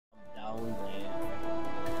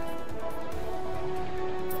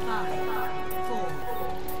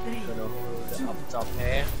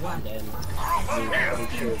and then we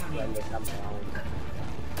shoot when they come around.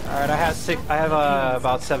 Alright, I have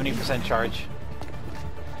about 70% charge.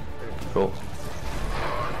 Cool.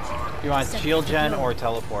 You want shield gen or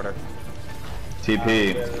teleporter?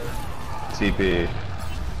 TP. TP.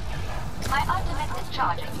 My ultimate is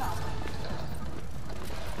charging.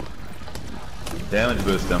 Damage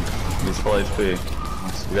boost him. He's full HP.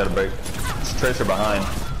 We gotta break. It's Tracer behind.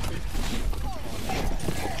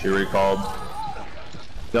 She recalled.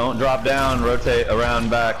 Don't drop down, rotate around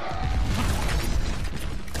back.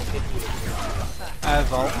 I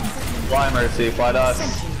have ult. Fly Mercy, fly to us.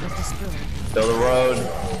 Fill the road.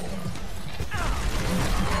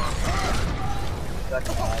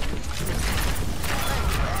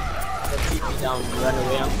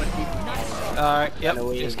 Alright, yep.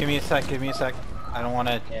 Just give me a sec, I don't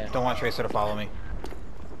want Tracer to follow me.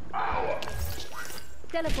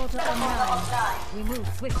 Teleporter online. We move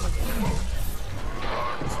swiftly.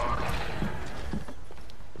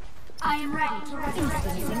 I am ready to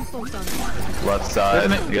instancing photon. Left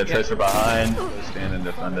side, you got Tracer behind. Stand and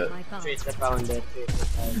defend it. Tracer found it.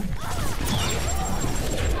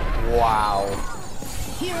 Wow.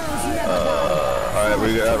 Alright,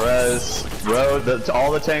 we got res. Road,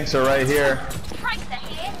 all the tanks are right here.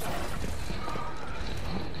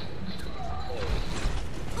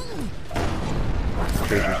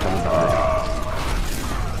 Tracer's coming behind.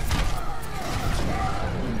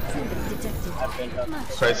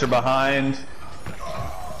 Tracer behind.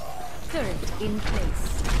 Turret in place.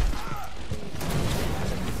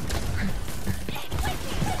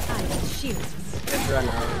 Iron shields. Let's run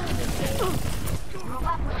out.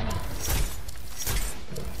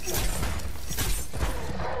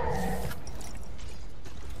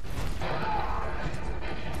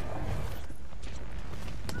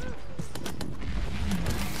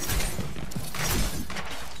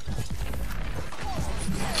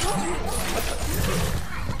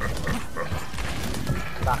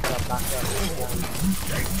 Back up.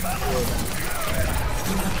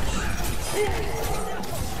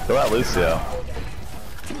 Go out, Lucio.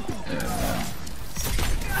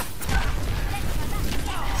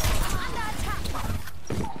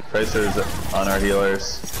 Tracer's on our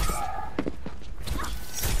healers.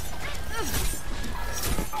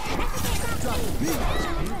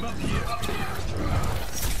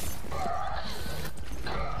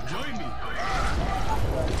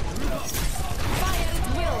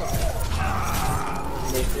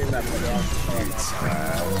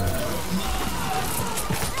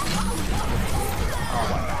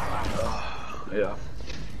 Yeah.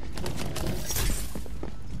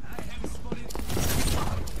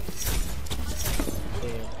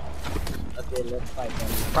 Okay, let's fight them.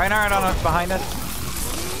 Reinhardt on us, behind us.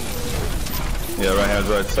 Yeah, Reinhardt's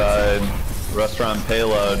right side. Restaurant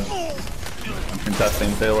payload. I'm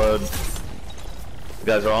contesting payload. You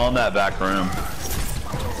guys are all in that back room.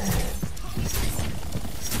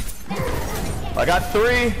 I got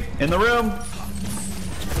 3 in the room.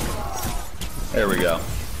 There we go.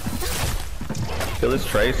 Kill this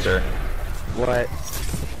Tracer. What?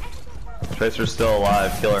 Tracer's still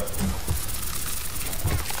alive. Kill her.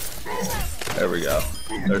 There we go.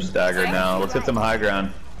 They're staggered now. Let's get some high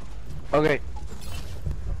ground. Okay.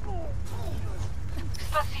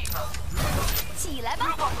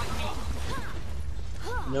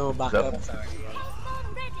 No, back up. Sorry.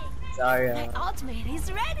 Sorry. My ultimate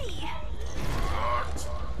is ready.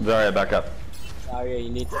 Zarya, back up. Zarya, you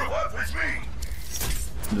need to.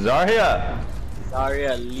 Zarya!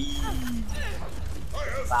 Zarya, leave.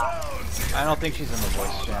 Back. I don't think she's in the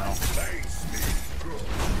voice channel.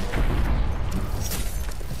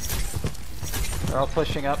 They're all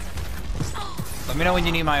pushing up. Let me know when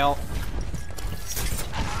you need my ult.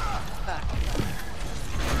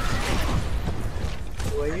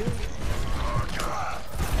 Who are you?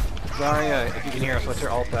 Zarya, if you can hear us, what's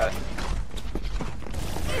your ult at?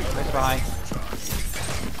 Right behind.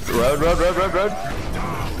 Road.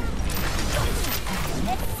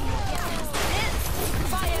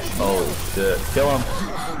 Oh shit. Kill him.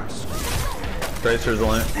 Tracer's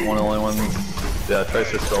one of the only ones. Yeah,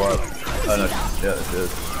 Tracer's still up. Oh no, yeah, it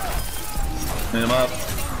is. Clean him up.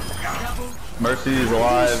 Mercy is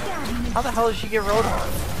alive. How the hell did she get road on?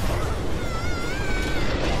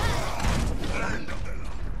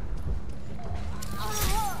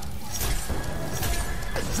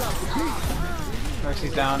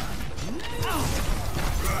 Mercy's down.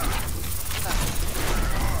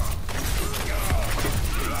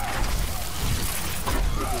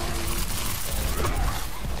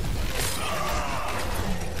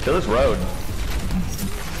 Kill this road.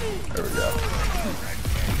 There we go.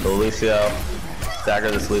 Go Lucio. Stagger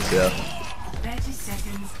this Lucio. 30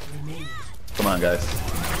 seconds on, guys.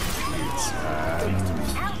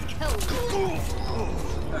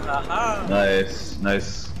 Nice,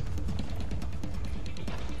 nice.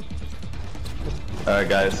 Alright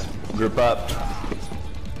guys, group up.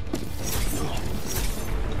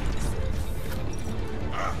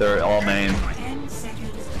 They're all main.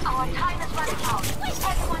 Our time is running out.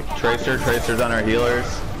 Everyone get Tracer's on our healers.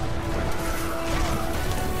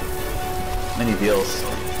 Many heals,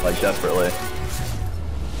 like desperately.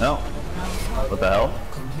 No. What the hell?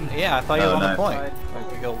 Yeah, I thought you were on nice. the point.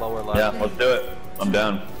 Like, we go lower left. Yeah, let's do it. I'm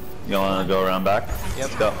down. You wanna go around back? Yep.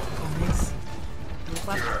 Let's go.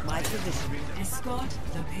 My position. Escort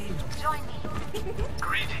the payload. join me.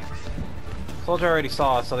 Soldier already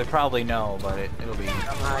saw us, so they probably know, but it'll be.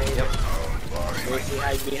 Yep. Mercy,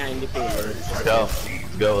 hide behind the payload. Let's go.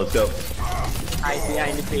 Let's go, let's go. Hide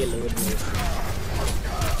behind the payload.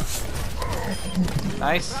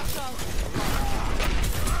 Nice.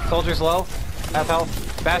 Soldier's low. Half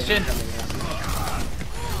health. Bastion.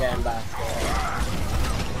 Stand back.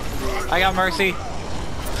 I got Mercy.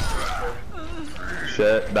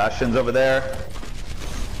 Shit, Bastion's over there.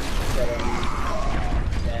 Dead.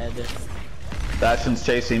 Bastion's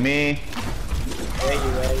chasing me. Where you?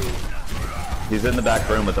 He's in the back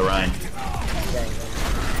room with the Rhine.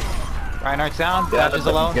 Reinhardt's down. Get Batch is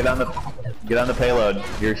alone. Get on the payload.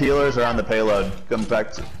 Your healers are on the payload. Come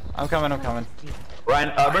back to... I'm coming, I'm coming.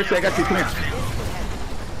 Ryan, Mercy, I got you. Come here.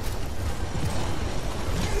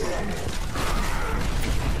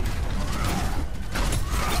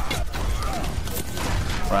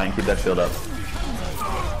 Ryan, keep that shield up.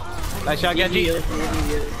 Nice shot, Genji.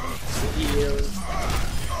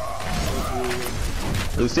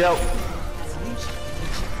 Lucio.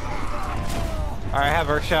 Alright, I have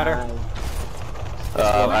Earth Shatter.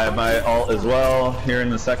 I have my ult as well here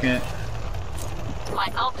in a second. My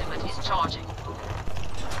ultimate is charging.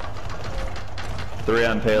 3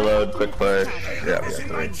 on payload, quick push. Yeah, we got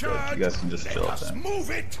 3. Good. You guys can just chill up then.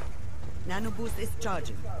 Nano boost is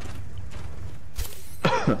charging.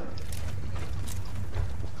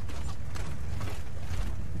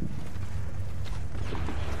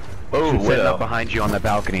 Oh, Setting Widow. up behind you on the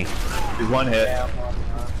balcony. He's one hit.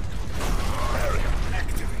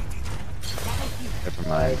 Never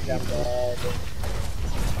mind.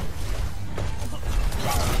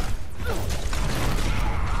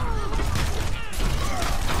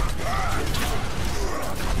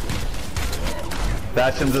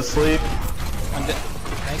 Bastion's asleep. I'm dead.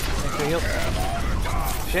 Thanks for the heal.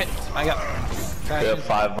 Shit, I got We Bastion. have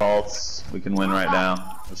 5 vaults. We can win right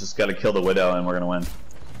now. We just gotta kill the Widow and we're gonna win.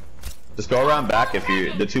 Just go around back if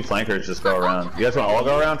you... The 2 flankers just go around. You guys wanna all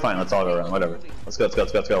go around? Fine, let's all go around. Whatever. Let's go, let's go,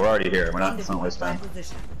 let's go, let's go. We're already here. We're not... It's not waste time.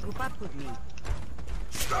 Group up with me.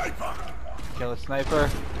 Kill a sniper.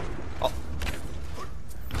 Oh,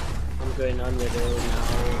 I'm going on with it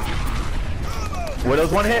now.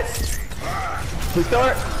 Widow's 1 hit. Please kill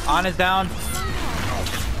her. On is down.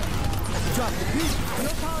 Drop the beat. No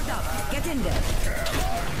powered up. Get in there.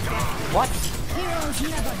 What? Heroes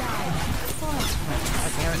never die.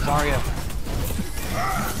 God damn it, Zarya.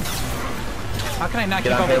 How can I not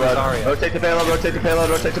Get keep on up with payload. Zarya? Rotate the payload, rotate the payload,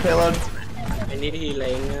 rotate the payload. I need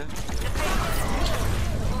healing.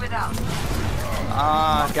 Move it out.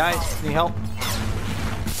 Guys, need help?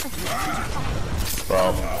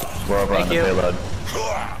 Well, we're over Thank on the you. payload.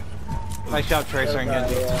 Nice job, Tracer and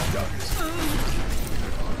Genji.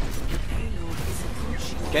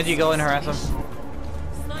 Genji, go and harass him.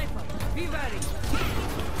 Sniper, be ready.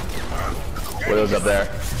 Widow's up there.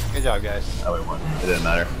 Good job, guys. Oh, we won. It didn't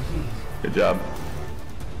matter. Good job.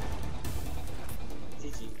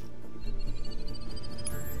 GG.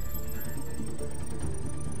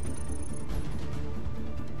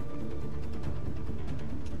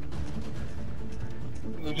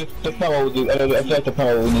 That's not what we do. I feel like that's not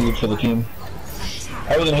what we needed for the team.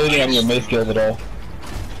 I wasn't hating on your May skills at all.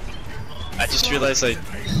 I just realized I...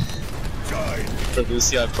 For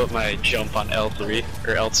Lucio, I put my jump on L3,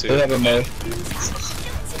 or L2. They have a May.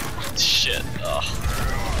 Shit, ugh.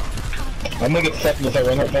 I'm gonna get stuck in this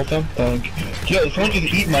Reinhardt all time. Thank you. Yo, someone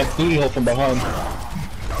just eat my booty hole from behind.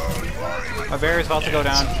 My barrier's about to go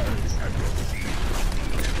down.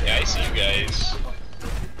 Yeah, I see you guys.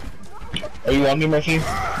 Are you on me, Mercy?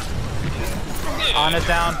 On is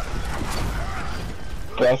down.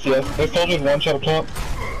 Gracias. There's soldiers one shot up top.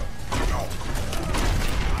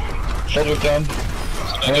 Soldiers down.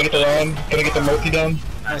 I'm gonna get the Ryan. Gonna get the Mercy down.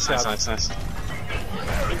 Nice. Okay,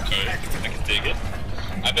 I can dig it.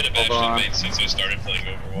 I've been a Bastion main since I started playing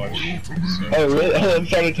Overwatch. So. Oh, really? I'm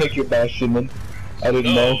trying to take your Bastion, man. I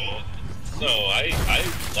didn't know. No, I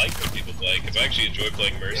like when people play, because I actually enjoy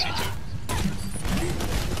playing Mercy too.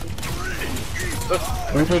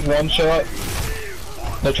 Reaper's one shot.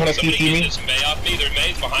 They're trying to Somebody CC me. get this May off me. Their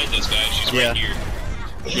May's behind this guy. She's right here.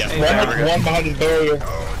 Yeah. One behind his barrier.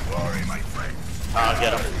 I'll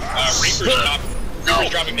get him. Reaper's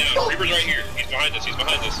dropping down. Reaper's right here. He's behind us. He's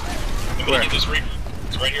behind us. I'm gonna get this Reaper.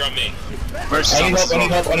 He's right here on me.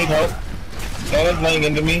 I need help. Anna's laying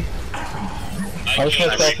into me. I was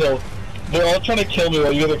trying to self-heal. They're all trying to kill me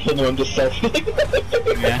while you guys are killing me. I'm just self-healing.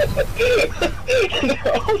 Yeah.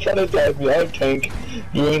 They're all trying to attack me. I have tank.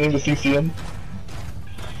 Do anything to CC him?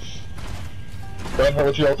 Brad,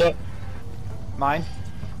 what's your ult at? Mine?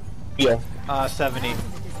 Yeah. 70.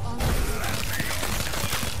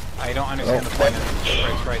 I don't understand the point of it.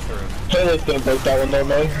 Breaks right through. Taylor's gonna break that one though,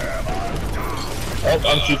 May. Oh,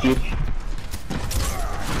 I'm CC'd.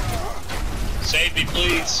 Save me,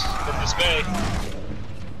 please, from this May.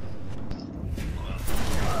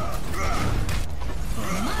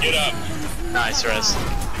 Get up. Nice, Rez.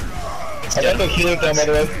 I got the healing down by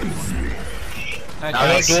the way. I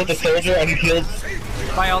need to duel the soldier, I need heals.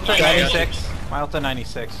 My ultra 96. My ultra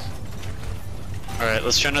 96. Alright,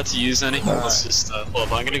 let's try not to use any. Let's just, hold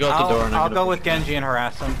up, I'm gonna go out the door and I'll go with Genji and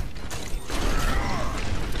harass him.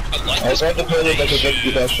 I tried to play this like a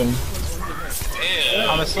Genji fashion. Damn.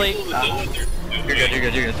 I'm asleep. You're good, you're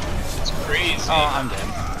good, you're good. It's crazy. Oh, I'm dead.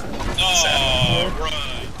 Oh, run.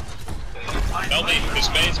 Help me, this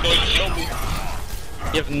May's going to kill me.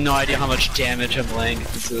 You have no idea how much damage I'm laying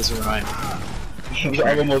into this Ryan.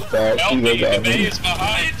 I'm almost back. Help me, the May is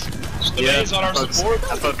behind. The May is on our support.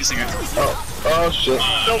 I'm focusing on. Oh shit.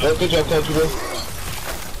 Oh, good job, Coach.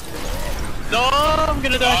 No, I'm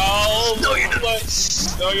gonna die. Oh, no, you're not.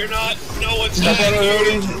 No, you're not. No one's I got Anna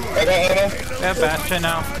already. I got Anna. They have Bastion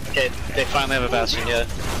now. Okay, they finally have a Bastion, yeah.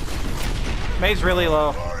 May's really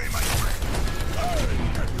low.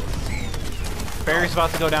 Barry's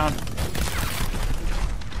about to go down.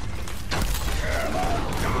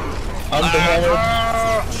 I'm the hammer.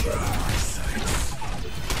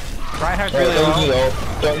 Reinhardt's really low.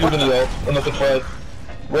 Don't use any ult unless it's red.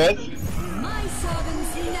 Red? My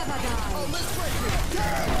servants never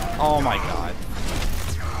die. Oh my god.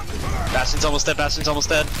 Bastion's almost dead, Bastion's almost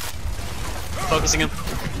dead. Focusing him.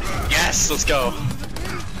 Yes, let's go.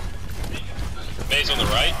 May's on the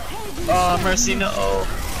right. Oh, Mercy, no.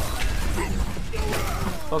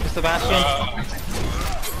 Focus the Bastion.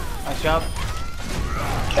 Nice job.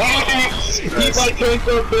 Eat my tank,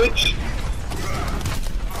 little bitch.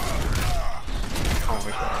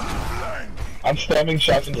 I'm spamming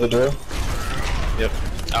shots into the door. Yep.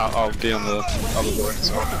 I'll be on the door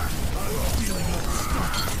as well.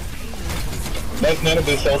 Nice nano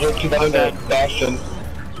base soldier. Keep on the Bastion.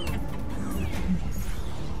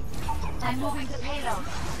 I'm moving the payload.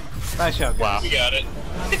 Nice job. Wow. We got it.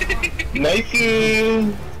 Nice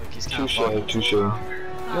you. He's kind of Touche.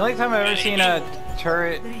 The only time I've ever seen a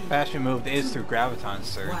turret Bastion moved is through Graviton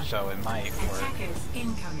Surge, so it might work.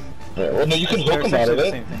 Yeah, well, no, you can hook them out of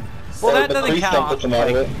it. Well, that doesn't count.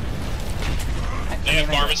 Like, They have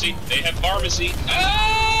pharmacy. They have pharmacy.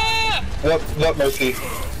 Ah! What Mercy?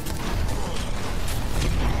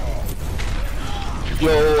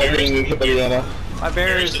 Yo, I'm getting hit by Diana. My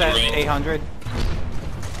barrier's at 800.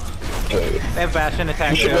 Okay. They have Bastion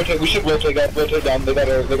attack. We should rotate down. They got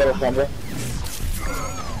a Sombra.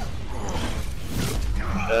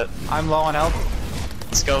 I'm low on health.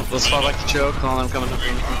 Let's go. Let's fall back to choke. Hold on, I'm coming.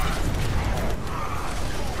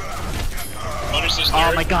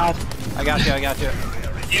 Oh my god. I got you.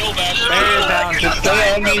 Heal Bastion. Barrier's down. Just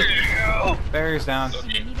stay on me. Barrier's down.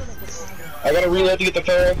 I gotta reload to get the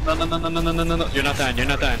Pharaoh. No. You're not dying. You're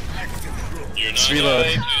not reload.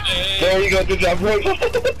 There you go. Good job, bro.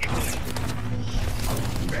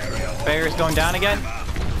 Barrier's going down again.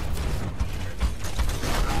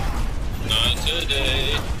 Not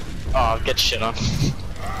today. Oh, get shit on.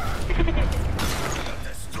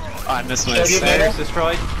 Oh, I missed my Barrier's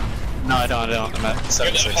destroyed. No, I don't. I'm at You're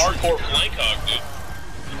 76. that hardcore flank hog, dude.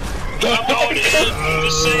 I'm going in to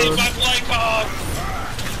save my flank hog.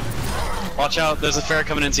 Watch out, there's a Pharah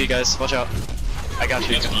coming into you guys. Watch out. I got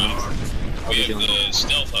you. That's fine. I'll We be have dealing with the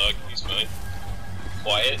stealth hug. He's fine.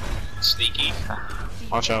 Quiet. Sneaky. it.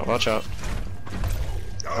 Watch out.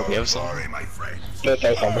 Oh, we have some. That's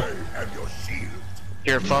our Sombra.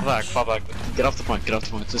 Here, fall back. Get off the point.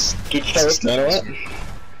 Just. Dude, start with mana what?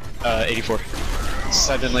 84.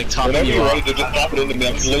 So I've been like topping Whenever you you're ready off. to just pop it into me,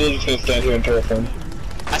 I'm literally just gonna stand here and terraform.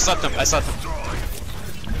 I slept him.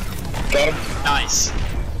 Got him. Nice.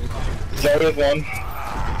 Zarya's one.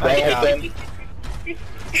 got him. Done.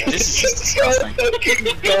 This is just disgusting.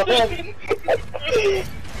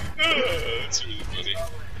 That's really funny.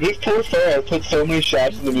 This poor Farah put so many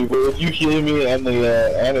shots into me, but with you healing me and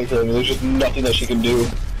the Anna healing me, there's just nothing that she can do.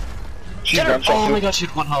 She's Oh my god, she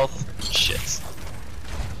had 1 health. Shit.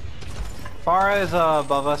 Farah is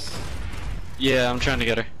above us. Yeah, I'm trying to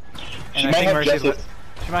get her. And I think Mercy's with.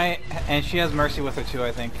 She might, and she has Mercy with her too,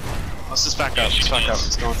 I think. Let's just back up. Let's back up.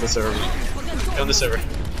 Let's go on the server. Go on the server.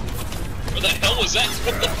 What the hell was that?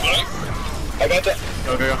 What the fuck? I got that.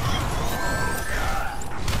 Go, go, go.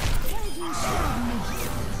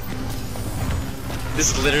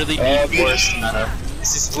 This is literally the worst meta.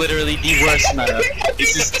 This is literally the worst meta.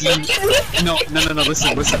 This is the... No,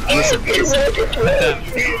 listen.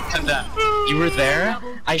 Calm down. You were there,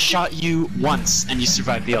 I shot you once, and you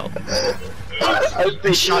survived the ult.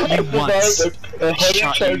 I shot you once. A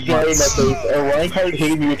hundred charge a Reinhardt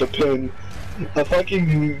hitting me with a pin. A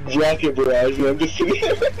fucking rocket barrage, and I'm just sitting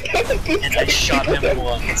there. And I shot him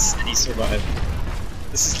once, and he survived.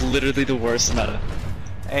 This is literally the worst meta.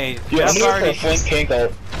 Hey, yeah, Jeff already... Hey,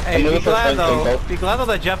 be glad though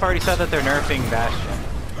that Jeff already said that they're nerfing Bastion.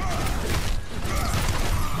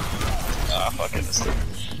 Ah, fuck it, this thing.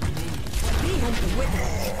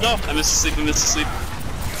 No, I missed a sleep,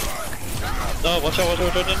 No, watch out, no.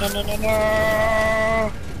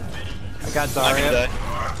 I got Zarya.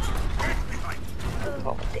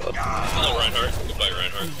 Oh my god. Hello, Reinhardt. Goodbye,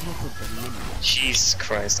 Reinhardt. Jesus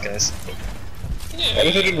Christ, guys. I guess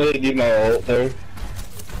I didn't really need my ult there.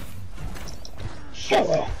 Oh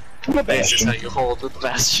well. This is how you hold with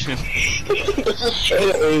Bastion.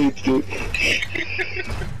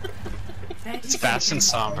 It's Bastion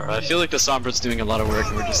Sombra. I feel like the Sombra's doing a lot of work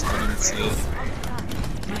and we're just letting it see it.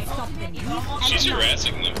 She's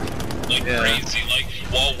harassing them like crazy. Like,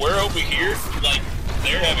 while we're over here, like,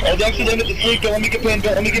 they're having I was actually done with the freak. Don't let me get pinned.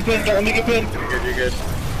 You're good.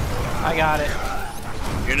 I got it.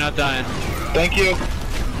 You're not dying. Thank you.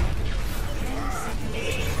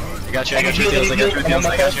 I got you.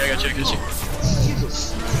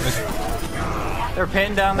 They're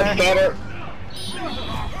pinned down there.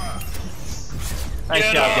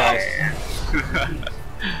 Nice job, guys.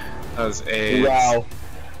 That was a. Wow.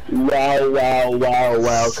 Because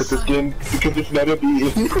this meta be.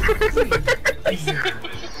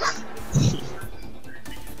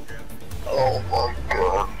 Oh my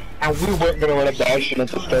god. And we weren't gonna run a Bastion at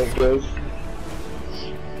the start, guys.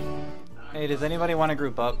 Hey, does anybody want to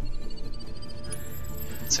group up?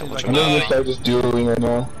 I'm gonna start just dueling right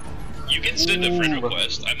now. You can send a friend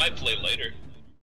request. I might play later.